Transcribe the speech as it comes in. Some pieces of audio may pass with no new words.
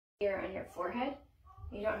Here on your forehead.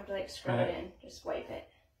 You don't have to like scrub it in. Just wipe it.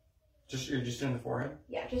 You're just doing the forehead?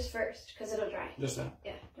 Yeah, just first, because it'll dry. Just that?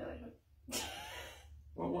 Yeah, no, it won't.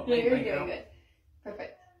 Well, no, you're doing good.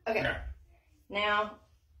 Perfect. Okay. Yeah. Now,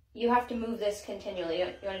 you have to move this continually.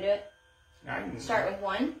 You want to do it? I can start with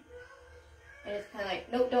one. And it's kind of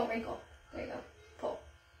like, nope, don't wrinkle. There you go. Pull.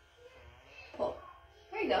 Pull.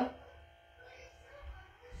 There you go.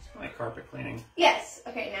 It's like carpet cleaning. Yes.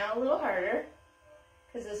 Okay, now a little harder.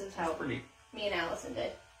 Because this is how me and Allison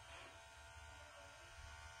did.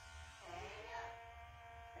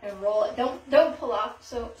 And roll it. Don't pull off.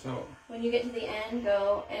 So when you get to the end,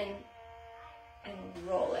 go and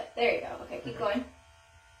roll it. There you go. Okay, keep going.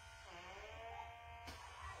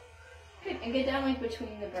 Good. And get down like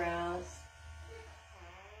between the brows.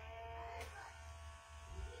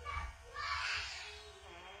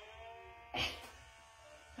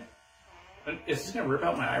 Is this gonna rip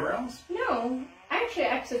out my eyebrows? No. I actually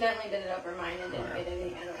accidentally did it over mine and didn't get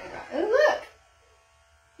anything out of my brow. Oh, look!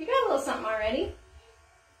 You got a little something already.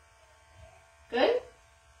 Good?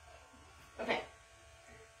 Okay.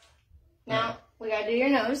 Now, we gotta do your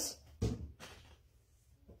nose.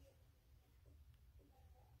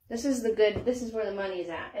 This is where the money's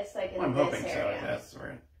at. It's like in this area. So. That's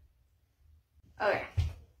right. Okay.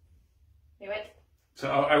 You ready? So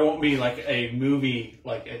I won't be like a movie,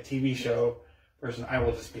 like a TV show person. I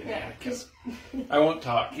will just be an mannequin. I won't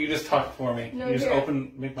talk. You just talk for me. No, you just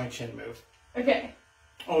make my chin move. Okay.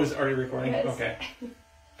 Oh, is it already recording? Yes. Okay.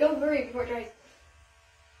 Go hurry before it dries.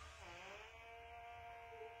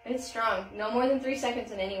 It's strong. No more than 3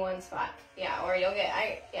 seconds in any one spot. Yeah, or you'll get,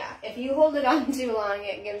 if you hold it on too long,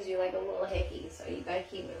 it gives you like a little hickey, so you gotta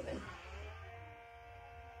keep moving.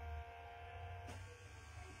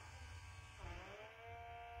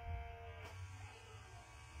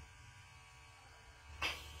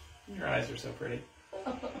 Your eyes are so pretty.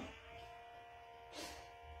 Okay.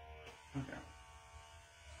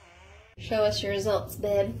 Show us your results,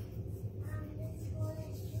 babe.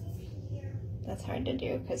 That's hard to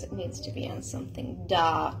do because it needs to be on something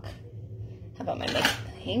dark. How about my makeup?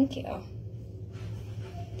 Thank you.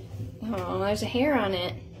 Oh, there's a hair on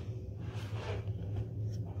it.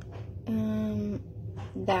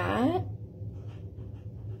 That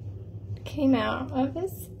came out of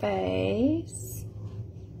his face.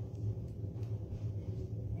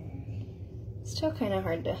 Still kind of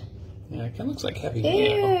hard to... Yeah, it kind of looks like heavy.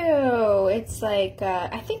 Ew! It's like,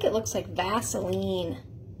 I think it looks like Vaseline.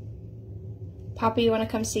 Papa, you want to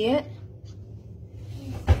come see it?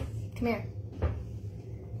 Come here.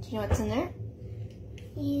 Do you know what's in there?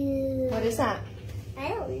 Ew. What is that? I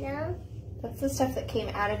don't know. That's the stuff that came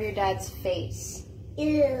out of your dad's face.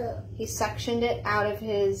 Ew. He suctioned it out of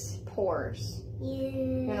his pores. Ew.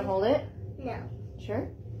 You want to hold it? No. Sure?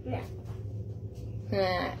 No.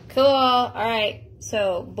 Cool. All right.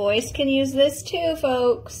 So boys can use this too,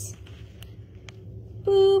 folks.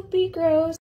 Boop, be gross.